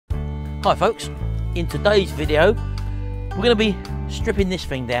Hi folks, in today's video we're going to be stripping this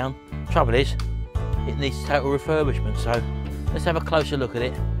thing down. Trouble is, it needs total refurbishment, so let's have a closer look at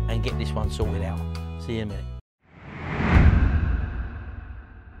it and get this one sorted out. See you in a minute.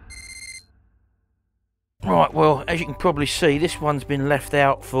 Right, well, as you can probably see, this one's been left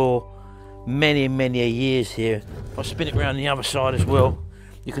out for many a years here. If I spin it around the other side as well,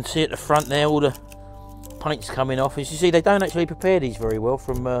 you can see at the front there all the paint's coming off. As you see, they don't actually prepare these very well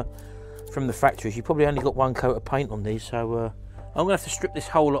from the factories. You probably only got one coat of paint on these, so I'm gonna have to strip this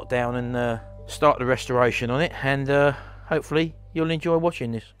whole lot down and start the restoration on it, and hopefully you'll enjoy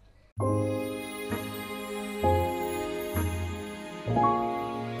watching this.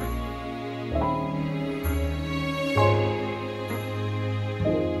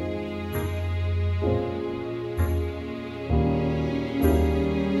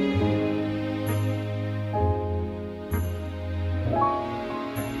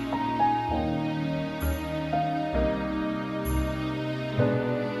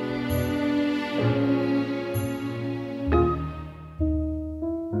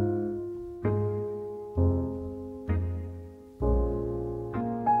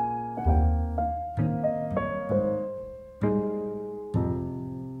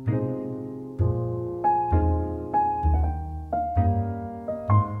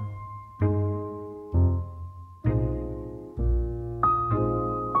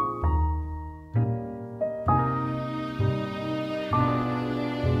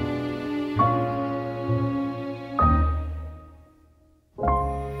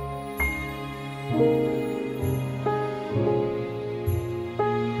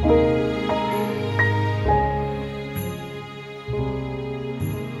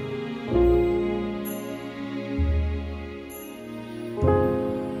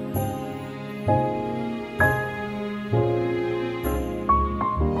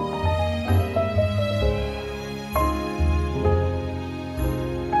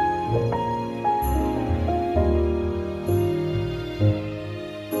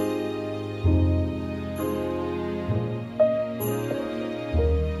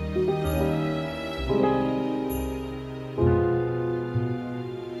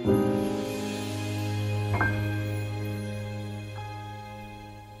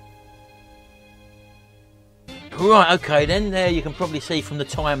 Right, okay then, there you can probably see from the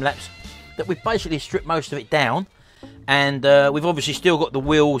time lapse that we've basically stripped most of it down, and we've obviously still got the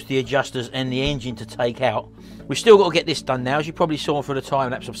wheels, the adjusters and the engine to take out. We've still got to get this done now. As you probably saw from the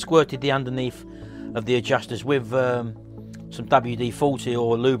time lapse, I've squirted the underneath of the adjusters with some WD-40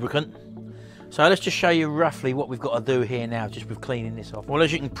 or lubricant. So let's just show you roughly what we've got to do here now, just with cleaning this off. Well,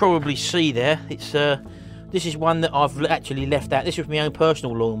 as you can probably see there, it's this is one that I've actually left out. This was my own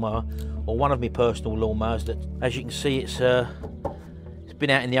personal lawnmower, or one of my personal lawnmowers, that, as you can see, it's been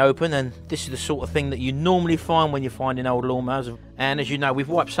out in the open, and this is the sort of thing that you normally find when you're finding old lawnmowers. And as you know, we've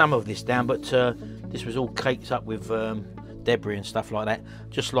wiped some of this down, but this was all caked up with debris and stuff like that,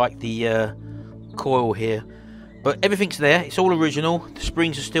 just like the coil here. But everything's there, it's all original. The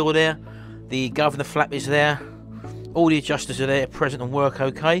springs are still there, the governor flap is there, all the adjusters are there, present and work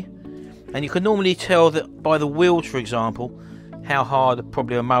okay. And you can normally tell that by the wheels, for example, how hard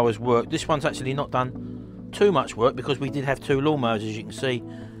probably a mower's work. This one's actually not done too much work because we did have two lawnmowers, as you can see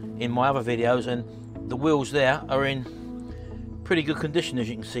in my other videos, and the wheels there are in pretty good condition, as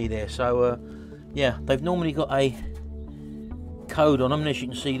you can see there. So yeah, they've normally got a code on them, and as you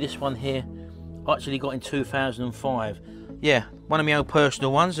can see, this one here I actually got in 2005. Yeah, one of my own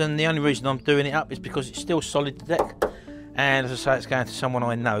personal ones, and the only reason I'm doing it up is because it's still solid to deck. And as I say, it's going to someone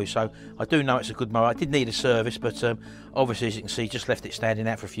I know, so I do know it's a good mower. I did need a service, but obviously, as you can see, just left it standing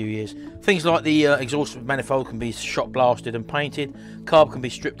out for a few years. Things like the exhaust manifold can be shot blasted and painted, carb can be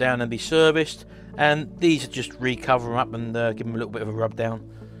stripped down and be serviced, and these are just recover them up and give them a little bit of a rub down.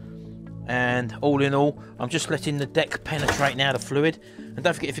 And all in all, I'm just letting the deck penetrate now, the fluid. And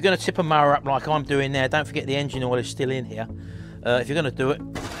don't forget, if you're going to tip a mower up like I'm doing now, don't forget the engine oil is still in here. If you're going to do it,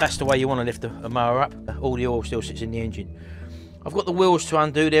 that's the way you want to lift a mower up. All the oil still sits in the engine. I've got the wheels to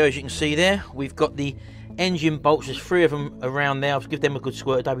undo there, as you can see there. We've got the engine bolts, there's 3 of them around there. I'll give them a good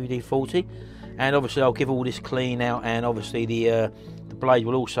squirt of WD-40, and obviously I'll give all this clean out, and obviously the blade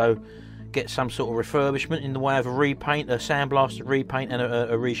will also get some sort of refurbishment in the way of a repaint, a sandblasted repaint, and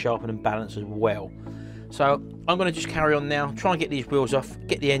a resharpen and balance as well. So I'm going to just carry on now, try and get these wheels off,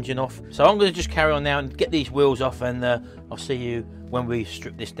 get the engine off. So I'm going to just carry on now and get these wheels off, and I'll see you when we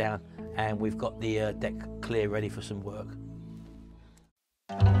strip this down and we've got the deck clear ready for some work.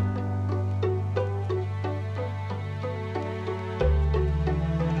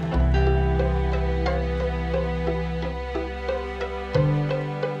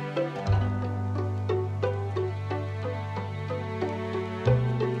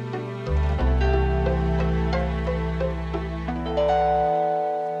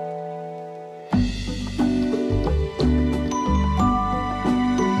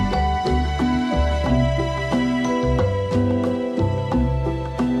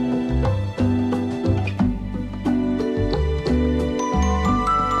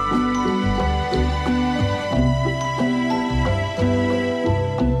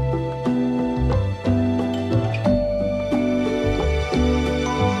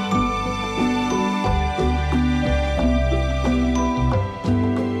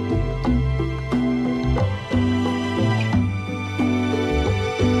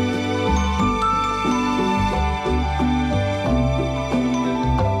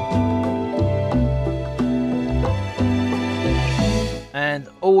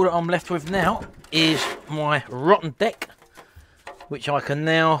 all that I'm left with now is my rotten deck, which I can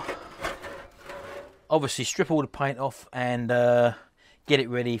now obviously strip all the paint off and get it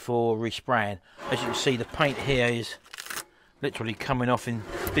ready for respraying. As you can see, the paint here is literally coming off in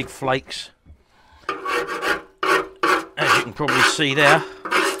big flakes, as you can probably see there,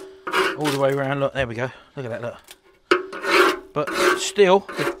 all the way around. Look, there we go, look at that, look. But still,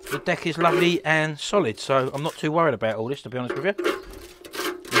 the deck is lovely and solid, so I'm not too worried about all this, to be honest with you.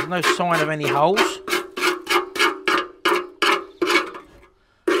 There's no sign of any holes.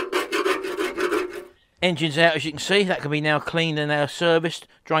 Engine's out, as you can see. That can be now cleaned and serviced,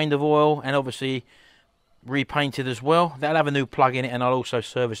 drained of oil, and obviously repainted as well. That'll have a new plug in it, and I'll also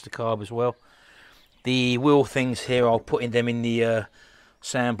service the carb as well. The wheel things here, I'll put them in the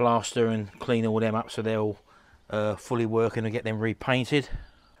sandblaster and clean all them up so they're all fully working and get them repainted.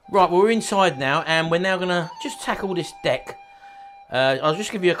 Right, well, we're inside now, and we're now going to just tackle this deck. I'll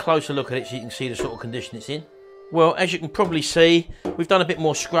just give you a closer look at it so you can see the sort of condition it's in. Well, as you can probably see, we've done a bit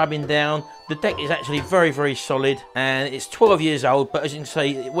more scrubbing down. The deck is actually very, very solid, and it's 12 years old, but as you can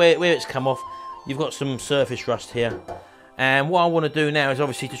see, where it's come off, you've got some surface rust here. And what I want to do now is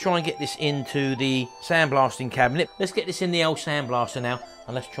obviously to try and get this into the sandblasting cabinet. Let's get this in the old sandblaster now,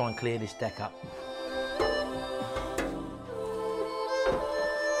 and let's try and clear this deck up.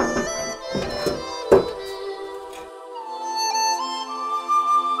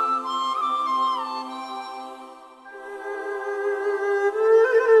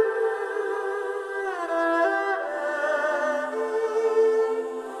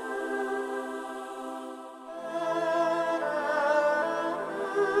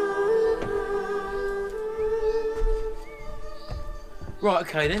 Right,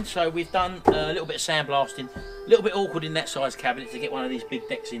 okay then, so we've done a little bit of sandblasting. A little bit awkward in that size cabinet to get one of these big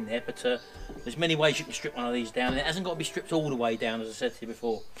decks in there, but there's many ways you can strip one of these down, and it hasn't got to be stripped all the way down, as I said to you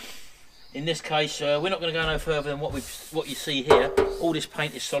before. In this case, we're not going to go no further than what you see here. All this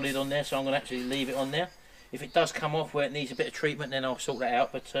paint is solid on there, so I'm going to actually leave it on there. If it does come off where it needs a bit of treatment, then I'll sort that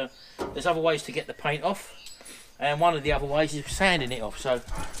out, but there's other ways to get the paint off, and one of the other ways is sanding it off. So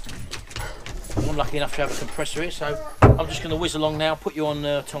I'm lucky enough to have a compressor here, so I'm just going to whiz along now, put you on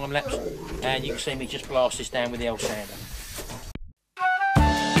time lapse, and you can see me just blast this down with the old sander.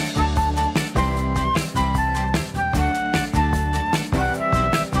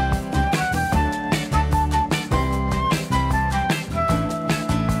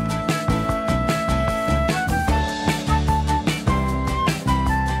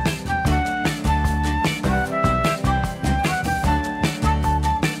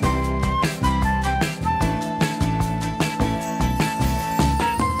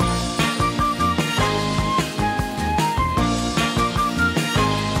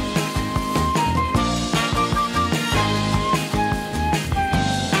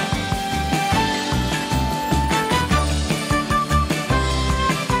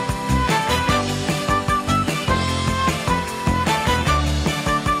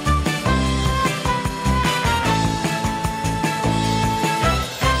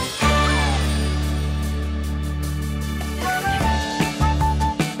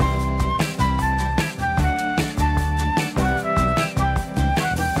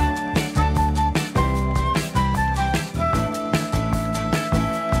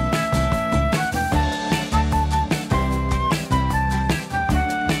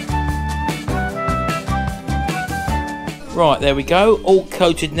 Right, there we go, all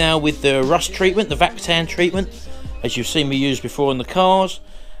coated now with the rust treatment, the Vactan treatment, as you've seen me use before in the cars,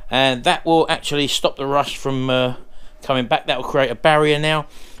 and that will actually stop the rust from coming back. That will create a barrier now,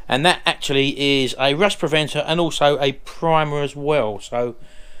 and that actually is a rust preventer and also a primer as well, so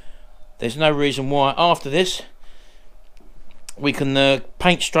there's no reason why after this we can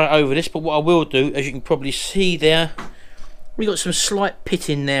paint straight over this. But what I will do, as you can probably see there, we've got some slight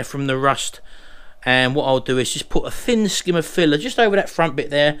pitting there from the rust. And what I'll do is just put a thin skim of filler just over that front bit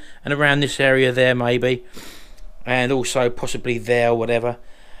there and around this area there maybe, and also possibly there or whatever.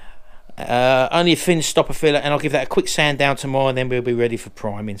 Only a thin stopper filler, and I'll give that a quick sand down tomorrow, and then we'll be ready for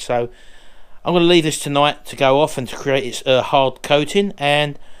priming. So I'm going to leave this tonight to go off and to create its hard coating,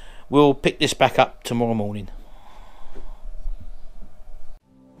 and we'll pick this back up tomorrow morning.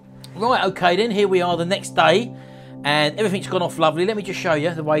 Right, okay then, here we are the next day, and everything's gone off lovely. Let me just show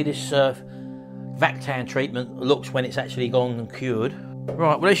you the way this Vactan treatment looks when it's actually gone and cured.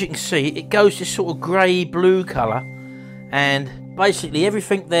 Right, well, as you can see, it goes this sort of grey blue colour, and basically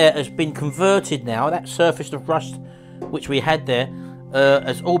everything there has been converted now. That surface of rust which we had there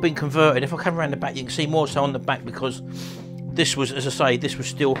has all been converted. If I come around the back, you can see more so on the back, because this was, as I say, this was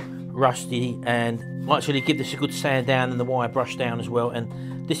still rusty, and I'll actually give this a good sand down and the wire brush down as well,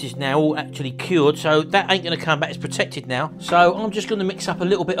 and this is now all actually cured, so that ain't going to come back. It's protected now. So I'm just going to mix up a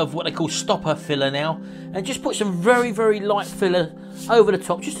little bit of what they call stopper filler now, and just put some very, very light filler over the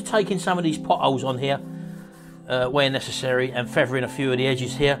top, just to take in some of these potholes on here where necessary, and feather in a few of the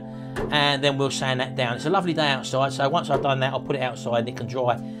edges here, and then we'll sand that down. It's a lovely day outside, so once I've done that, I'll put it outside and it can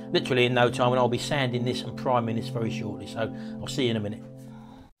dry literally in no time, and I'll be sanding this and priming this very shortly. So I'll see you in a minute.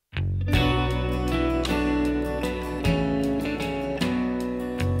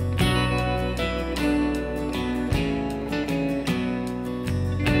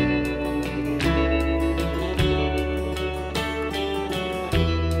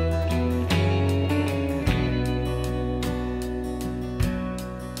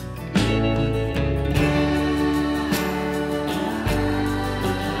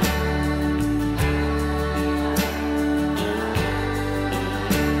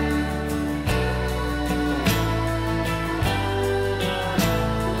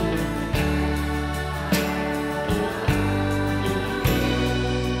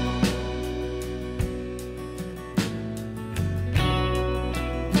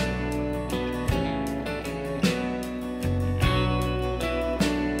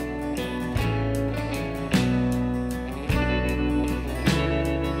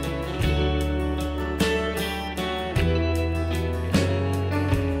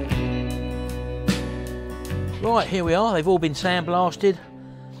 Right, here we are, they've all been sandblasted.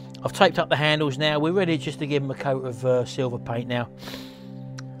 I've taped up the handles now. We're ready just to give them a coat of silver paint now.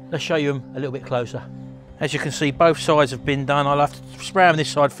 Let's show you them a little bit closer. As you can see, both sides have been done. I'll have to spray them this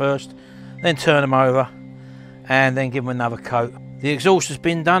side first, then turn them over, and then give them another coat. The exhaust has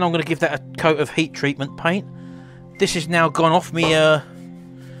been done. I'm going to give that a coat of heat treatment paint. This is now gone off, my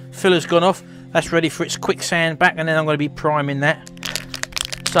filler's gone off. That's ready for its quick sand back, and then I'm going to be priming that.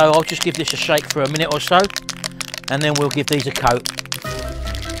 So I'll just give this a shake for a minute or so, and then we'll give these a coat.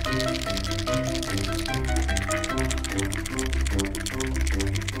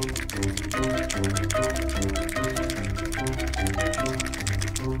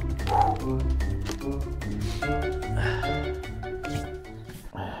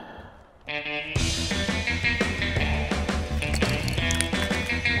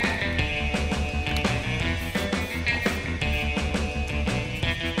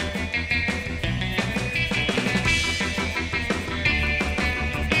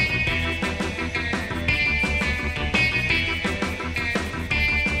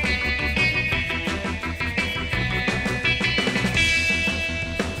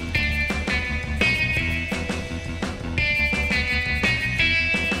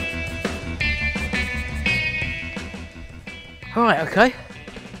 Right, okay,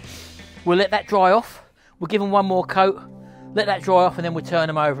 we'll let that dry off. We'll give them one more coat, let that dry off, and then we'll turn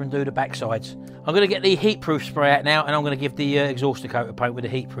them over and do the back sides. I'm going to get the heatproof spray out now, and I'm going to give the exhaust a coat of paint with the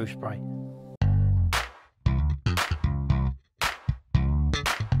heatproof spray.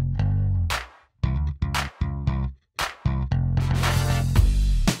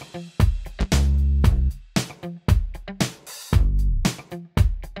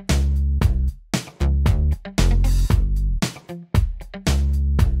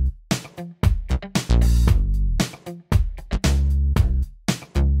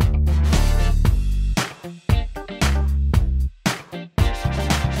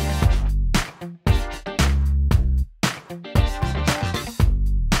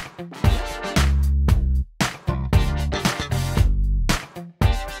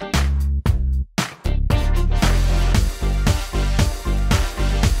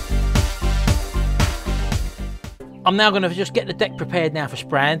 I'm now going to just get the deck prepared now for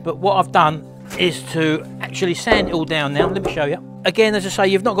spraying, but what I've done is to actually sand it all down now. Let me show you. Again, as I say,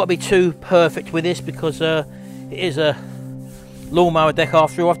 you've not got to be too perfect with this, because it is a lawnmower deck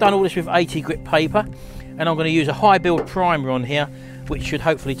after all. I've done all this with 80 grit paper, and I'm going to use a high build primer on here, which should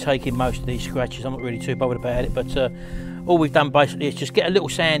hopefully take in most of these scratches. I'm not really too bothered about it, but all we've done basically is just get a little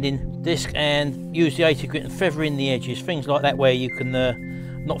sanding disc and use the 80 grit and feather in the edges, things like that, where you can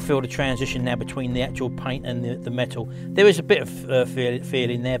not feel the transition now between the actual paint and the metal. There is a bit of feel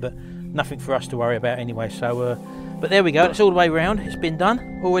in there, but nothing for us to worry about anyway. So, but there we go, it's all the way around, it's been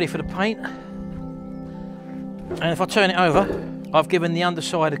done, all ready for the paint. And if I turn it over, I've given the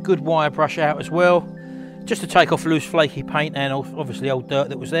underside a good wire brush out as well, just to take off loose flaky paint and obviously old dirt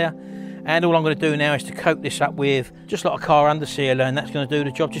that was there. And all I'm going to do now is to coat this up with just like a car under sealer, and that's going to do the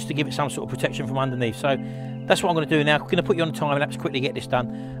job, just to give it some sort of protection from underneath. So that's what I'm going to do now. I'm going to put you on the time lapse, quickly get this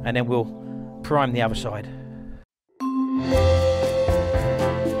done, and then we'll prime the other side.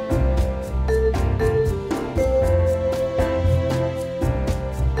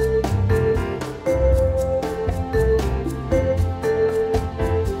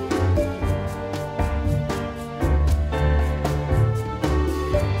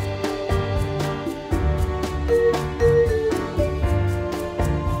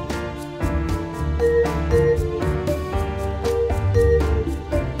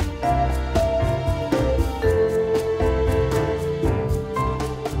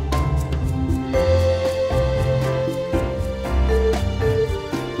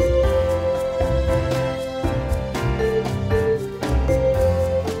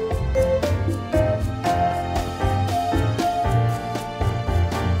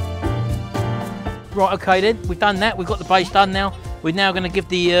 Right, okay then, we've done that, we've got the base done now. We're now going to give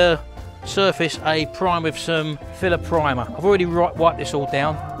the surface a prime with some filler primer. I've already wiped this all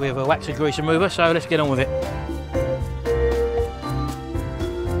down with a wax and grease remover, so let's get on with it.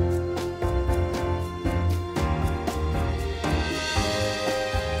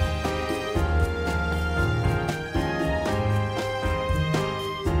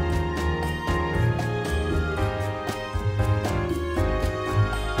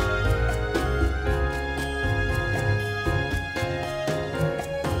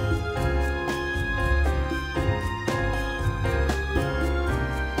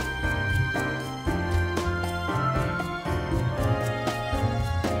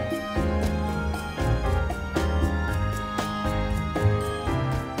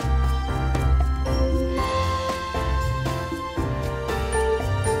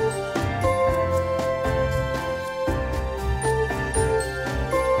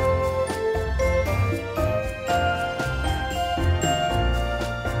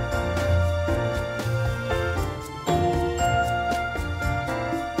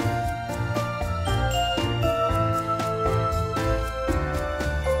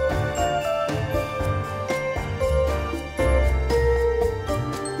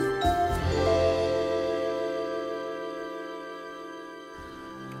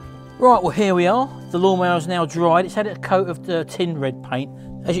 Right, well here we are. The lawnmower is now dried. It's had a coat of the tin red paint.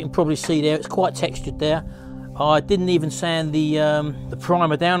 As you can probably see there, it's quite textured there. I didn't even sand the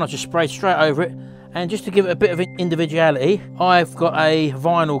primer down. I just sprayed straight over it. And just to give it a bit of individuality, I've got a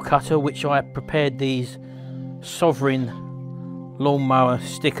vinyl cutter which I prepared these Sovereign lawnmower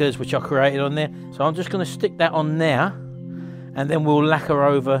stickers which I created on there. So I'm just going to stick that on there, and then we'll lacquer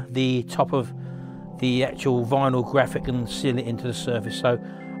over the top of the actual vinyl graphic and seal it into the surface. So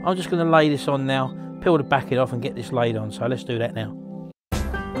I'm just going to lay this on now, peel the back off and get this laid on. So let's do that now.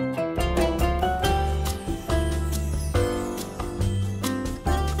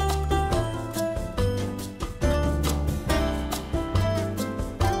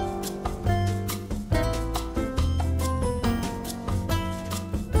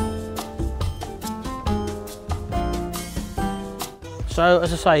 So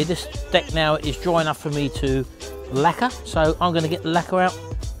as I say, this deck now is dry enough for me to lacquer. So I'm going to get the lacquer out,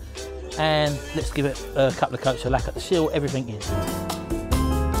 and let's give it a couple of coats of lacquer to seal everything in.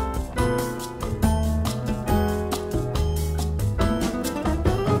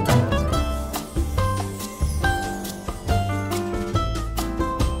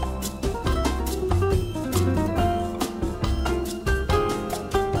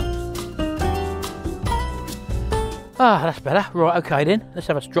 Ah, that's better. Right, okay then. Let's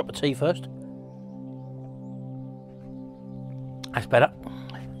have a drop of tea first. That's better.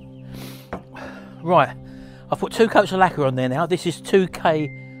 Right, I've put 2 coats of lacquer on there now. This is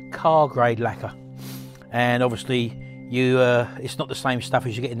 2K car grade lacquer, and obviously it's not the same stuff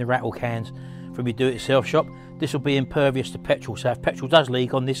as you get in the rattle cans from your do-it-yourself shop. This will be impervious to petrol, so if petrol does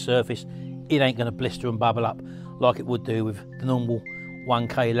leak on this surface, it ain't going to blister and bubble up like it would do with the normal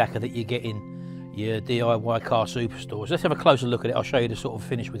 1K lacquer that you get in your DIY car superstores. Let's have a closer look at it. I'll show you the sort of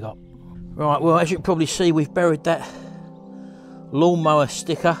finish we got. Right, well, as you can probably see, we've buried that lawnmower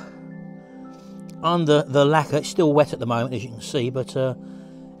sticker under the lacquer. It's still wet at the moment, as you can see, but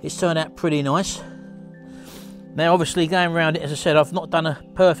it's turned out pretty nice. Now obviously going around it, as I said, I've not done a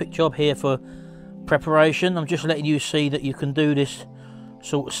perfect job here for preparation. I'm just letting you see that you can do this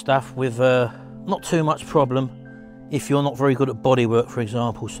sort of stuff with not too much problem if you're not very good at bodywork, for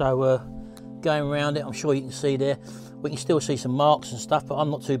example. So going around it, I'm sure you can see there, we can still see some marks and stuff, but I'm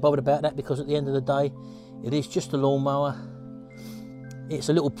not too bothered about that, because at the end of the day it is just a lawnmower. It's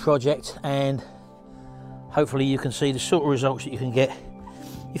a little project, and hopefully you can see the sort of results that you can get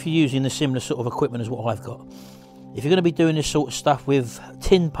if you're using the similar sort of equipment as what I've got. If you're going to be doing this sort of stuff with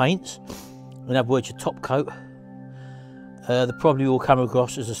tin paints, in other words your top coat, the problem you will come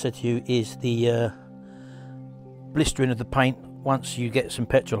across, as I said to you, is the blistering of the paint once you get some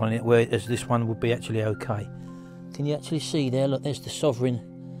petrol on it, whereas this one would be actually okay. Can you actually see there? Look, there's the Sovereign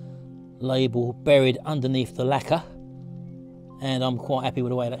label buried underneath the lacquer, and I'm quite happy with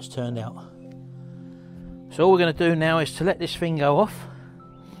the way that's turned out. So all we're going to do now is to let this thing go off,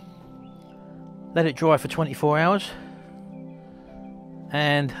 let it dry for 24 hours,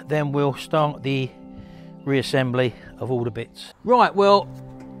 and then we'll start the reassembly of all the bits. Right, well,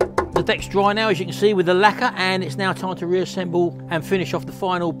 the deck's dry now, as you can see, with the lacquer, and it's now time to reassemble and finish off the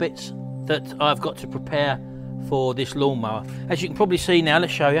final bits that I've got to prepare for this lawnmower. As you can probably see now,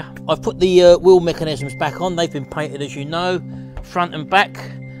 let's show you. I've put the wheel mechanisms back on. They've been painted, as you know, front and back,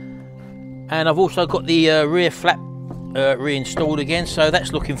 and I've also got the rear flap reinstalled again, so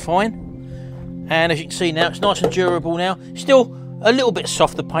that's looking fine. And as you can see now, it's nice and durable now. Still a little bit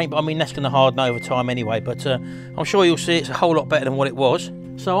soft, the paint, but I mean that's going to harden over time anyway. But I'm sure you'll see it's a whole lot better than what it was.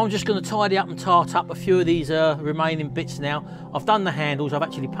 So I'm just going to tidy up and tart up a few of these remaining bits now. I've done the handles, I've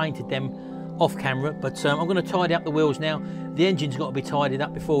actually painted them off camera, but I'm going to tidy up the wheels now. The engine's got to be tidied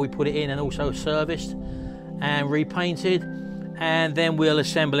up before we put it in, and also serviced and repainted, and then we'll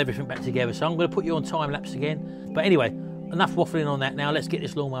assemble everything back together. So I'm going to put you on time lapse again. But anyway, enough waffling on that now. Let's get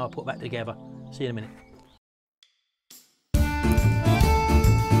this lawnmower put back together. See you in a minute.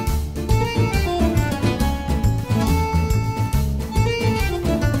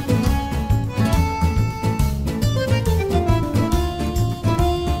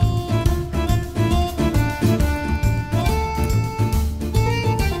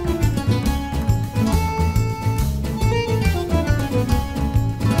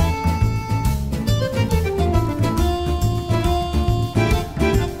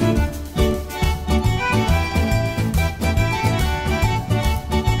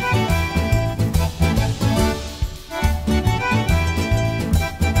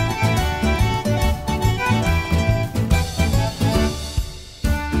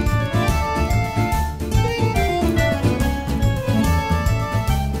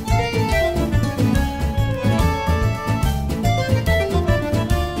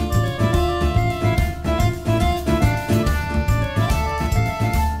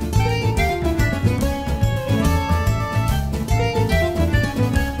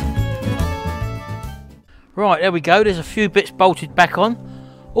 Right, there we go. There's a few bits bolted back on.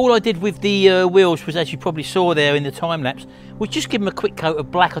 All I did with the wheels was, as you probably saw there in the time lapse, was just give them a quick coat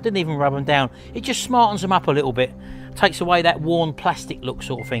of black. I didn't even rub them down. It just smartens them up a little bit. Takes away that worn plastic look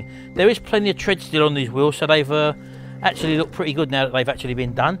sort of thing. There is plenty of tread still on these wheels, so they've actually looked pretty good now that they've actually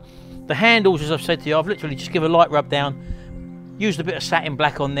been done. The handles, as I've said to you, I've literally just given a light rub down, used a bit of satin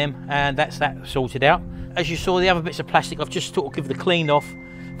black on them, and that's that sorted out. As you saw, the other bits of plastic, I've just sort of given the clean off.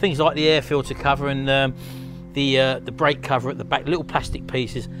 Things like the air filter cover and the brake cover at the back, little plastic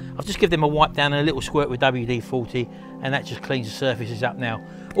pieces. I've just given them a wipe down and a little squirt with WD-40, and that just cleans the surfaces up now.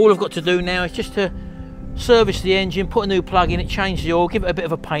 All I've got to do now is just to service the engine, put a new plug in it, change the oil, give it a bit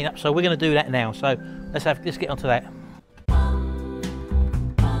of a paint up. So we're going to do that now. So let's get onto that.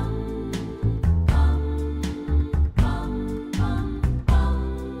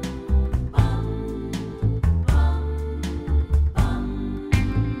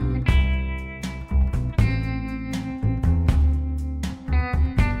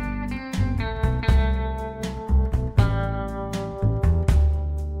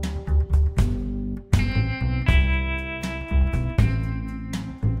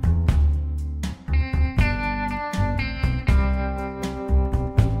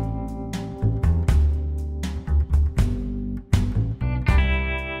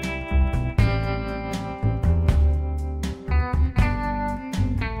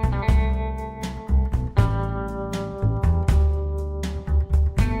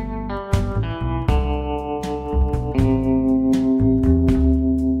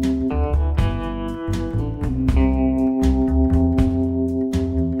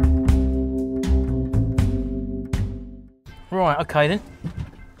 Right, okay then.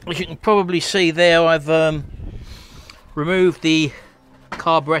 As you can probably see there, I've removed the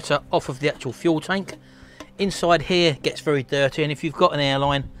carburettor off of the actual fuel tank. Inside here gets very dirty, and if you've got an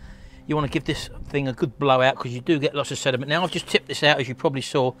airline, you want to give this thing a good blowout, because you do get lots of sediment. Now I've just tipped this out, as you probably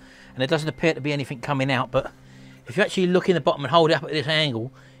saw, and there doesn't appear to be anything coming out, but if you actually look in the bottom and hold it up at this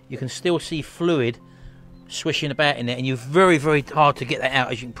angle, you can still see fluid swishing about in there, and you're very, very hard to get that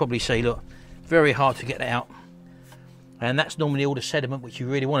out, as you can probably see. Look, very hard to get that out. And that's normally all the sediment which you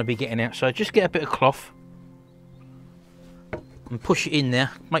really want to be getting out. So just get a bit of cloth and push it in there.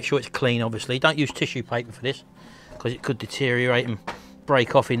 Make sure it's clean, obviously. Don't use tissue paper for this, because it could deteriorate and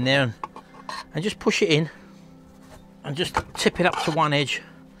break off in there. And just push it in and just tip it up to one edge,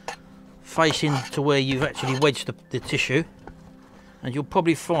 facing to where you've actually wedged the tissue. And you'll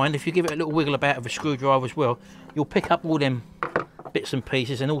probably find, if you give it a little wiggle about with a screwdriver as well, you'll pick up all them bits and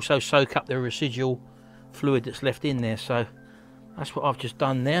pieces, and also soak up the residual fluid that's left in there. So that's what I've just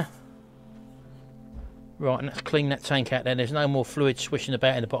done there. Right, and let's clean that tank out there. There's no more fluid swishing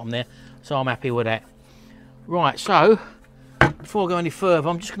about in the bottom there, so I'm happy with that. Right, so before I go any further,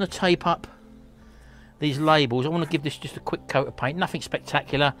 I'm just going to tape up these labels. I want to give this just a quick coat of paint, nothing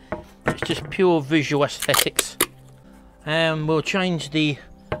spectacular, it's just pure visual aesthetics. And we'll change the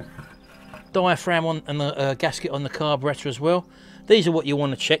diaphragm on and the gasket on the carburettor as well. These are what you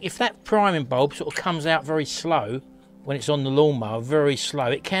want to check. If that priming bulb sort of comes out very slow when it's on the lawnmower, very slow,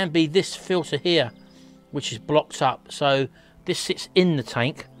 it can be this filter here which is blocked up. So this sits in the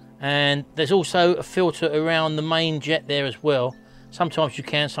tank And there's also a filter around the main jet there as well. Sometimes you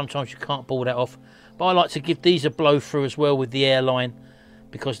can, sometimes you can't pull that off. But I like to give these a blow through as well with the airline,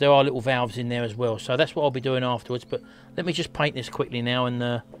 because there are little valves in there as well. So that's what I'll be doing afterwards. But let me just paint this quickly now,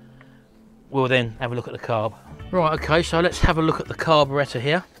 and we'll then have a look at the carb. Right, okay, so let's have a look at the carburettor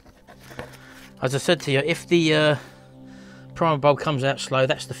here. As I said to you, if the primer bulb comes out slow,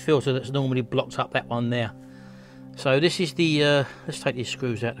 that's the filter that's normally blocked up that one there. So this is the, let's take these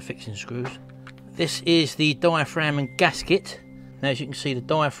screws out, the fixing screws. This is the diaphragm and gasket. Now, as you can see, the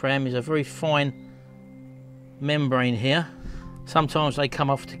diaphragm is a very fine membrane here. Sometimes they come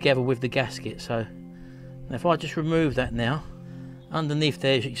off together with the gasket. So if I just remove that now, underneath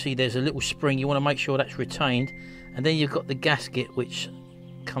there, as you can see, there's a little spring. You want to make sure that's retained. And then you've got the gasket, which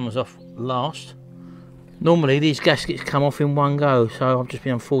comes off last. Normally these gaskets come off in one go, so I've just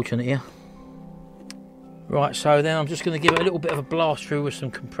been unfortunate here. Right, so then I'm just going to give it a little bit of a blast through with some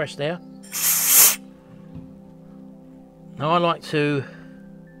compressed air. Now I like to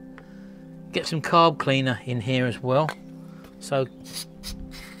get some carb cleaner in here as well. So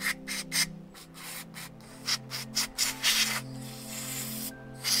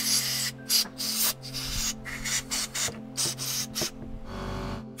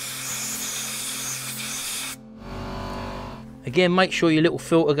again, make sure your little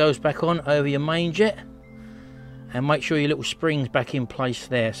filter goes back on over your main jet, and make sure your little spring's back in place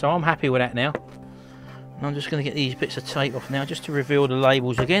there. So I'm happy with that now. And I'm just going to get these bits of tape off now, just to reveal the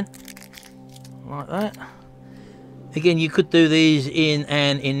labels again, like that. Again, you could do these in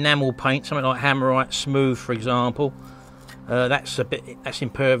an enamel paint, something like Hammerite Smooth, for example. That's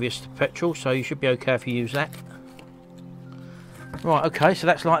impervious to petrol, so you should be okay if you use that. Right, okay, so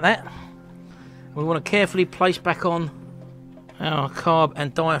that's like that. We want to carefully place back on our carb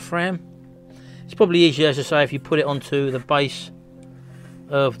and diaphragm. It's probably easier, as I say, if you put it onto the base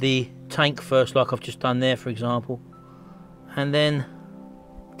of the tank first, like I've just done there, for example, and then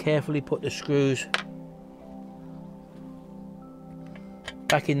carefully put the screws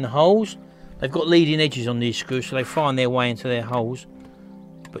back in the holes. They've got leading edges on these screws, so they find their way into their holes.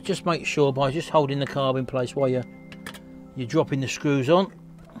 But just make sure by just holding the carb in place while you're dropping the screws on.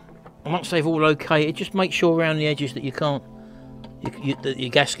 And once they've all located, just make sure around the edges that that your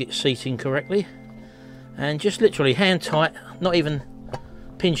gasket's seating correctly. And just literally hand tight, not even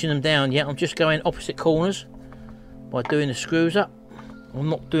pinching them down yet. I'm just going opposite corners by doing the screws up. I'm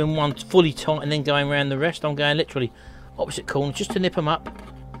not doing one fully tight and then going around the rest. I'm going literally opposite corners just to nip them up.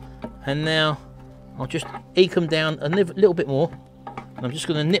 And now I'll just eke them down a little bit more. And I'm just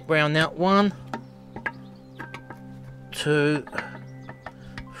going to nip round now. 1, 2,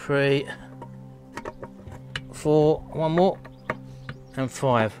 3, 4, one more, and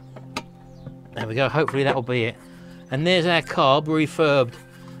 5. There we go, hopefully that'll be it. And there's our carb refurbed.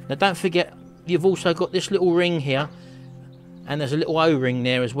 Now don't forget, you've also got this little ring here, and there's a little O-ring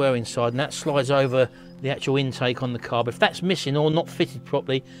there as well inside, and that slides over the actual intake on the carb. If that's missing or not fitted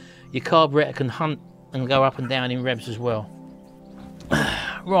properly, your carburetor can hunt and go up and down in revs as well.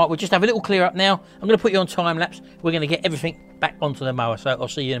 Right, we'll just have a little clear up now. I'm going to put you on time lapse. We're going to get everything back onto the mower, so I'll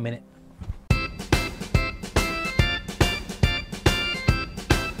see you in a minute.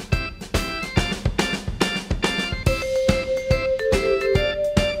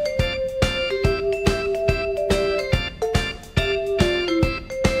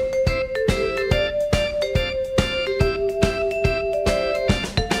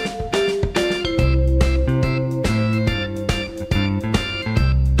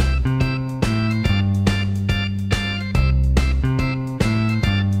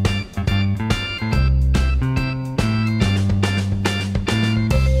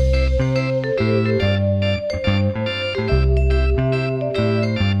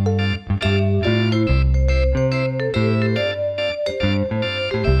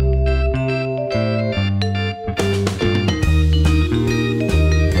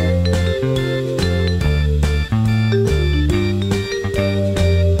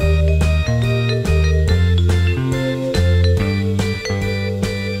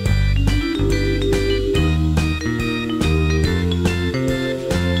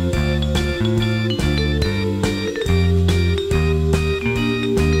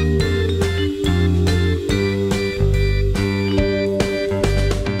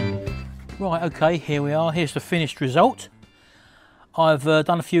 Right, okay, here we are. Here's the finished result. I've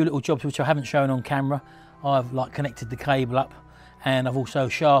done a few little jobs which I haven't shown on camera. I've connected the cable up, and I've also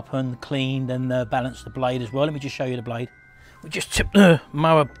sharpened, cleaned and balanced the blade as well. Let me just show you the blade. We just tipped the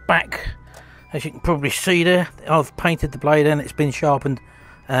mower back, as you can probably see there. I've painted the blade and it's been sharpened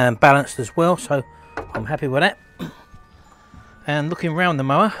and balanced as well, so I'm happy with that. And looking round the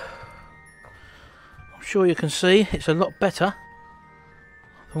mower, I'm sure you can see it's a lot better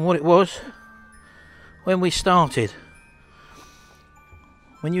than what it was when we started.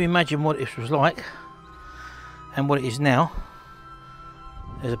 When you imagine what it was like and what it is now,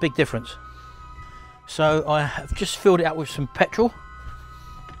 there's a big difference. So I have just filled it up with some petrol,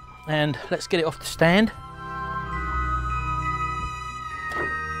 and let's get it off the stand.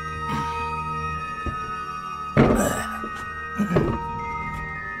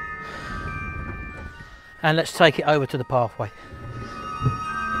 And let's take it over to the pathway.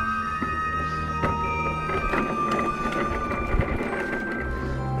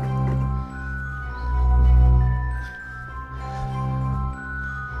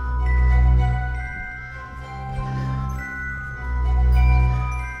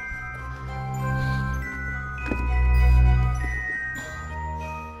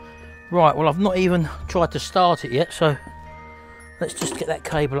 Right, well, I've not even tried to start it yet, so let's just get that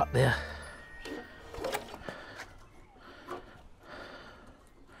cable up there.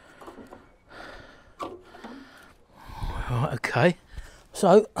 Right, okay,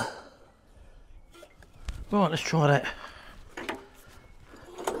 so, right, let's try that.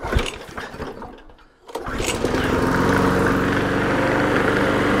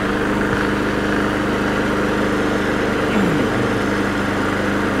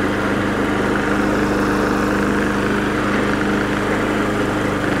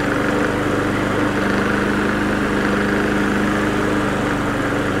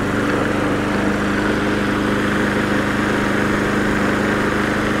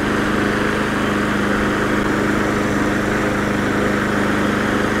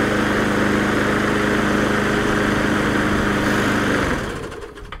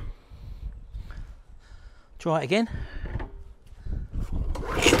 Try it again.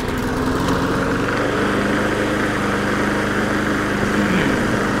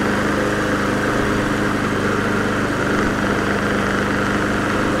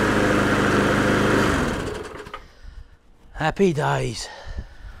 Happy days.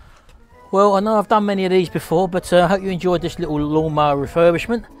 Well, I know I've done many of these before, but I hope you enjoyed this little lawnmower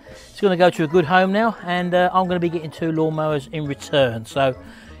refurbishment. It's going to go to a good home now, and I'm going to be getting 2 lawnmowers in return. So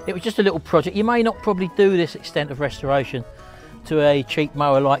it was just a little project. You may not probably do this extent of restoration to a cheap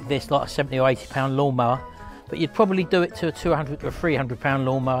mower like this, like a 70 or 80 pound lawnmower, but you'd probably do it to a 200 or 300 pound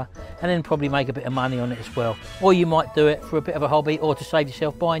lawnmower, and then probably make a bit of money on it as well. Or you might do it for a bit of a hobby, or to save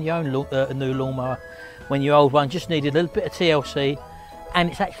yourself buying your own new lawnmower when your old one just needed a little bit of TLC, and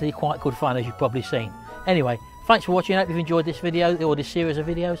it's actually quite good fun, as you've probably seen. Anyway, thanks for watching. I hope you've enjoyed this video or this series of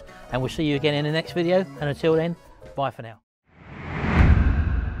videos, and we'll see you again in the next video, and until then, bye for now.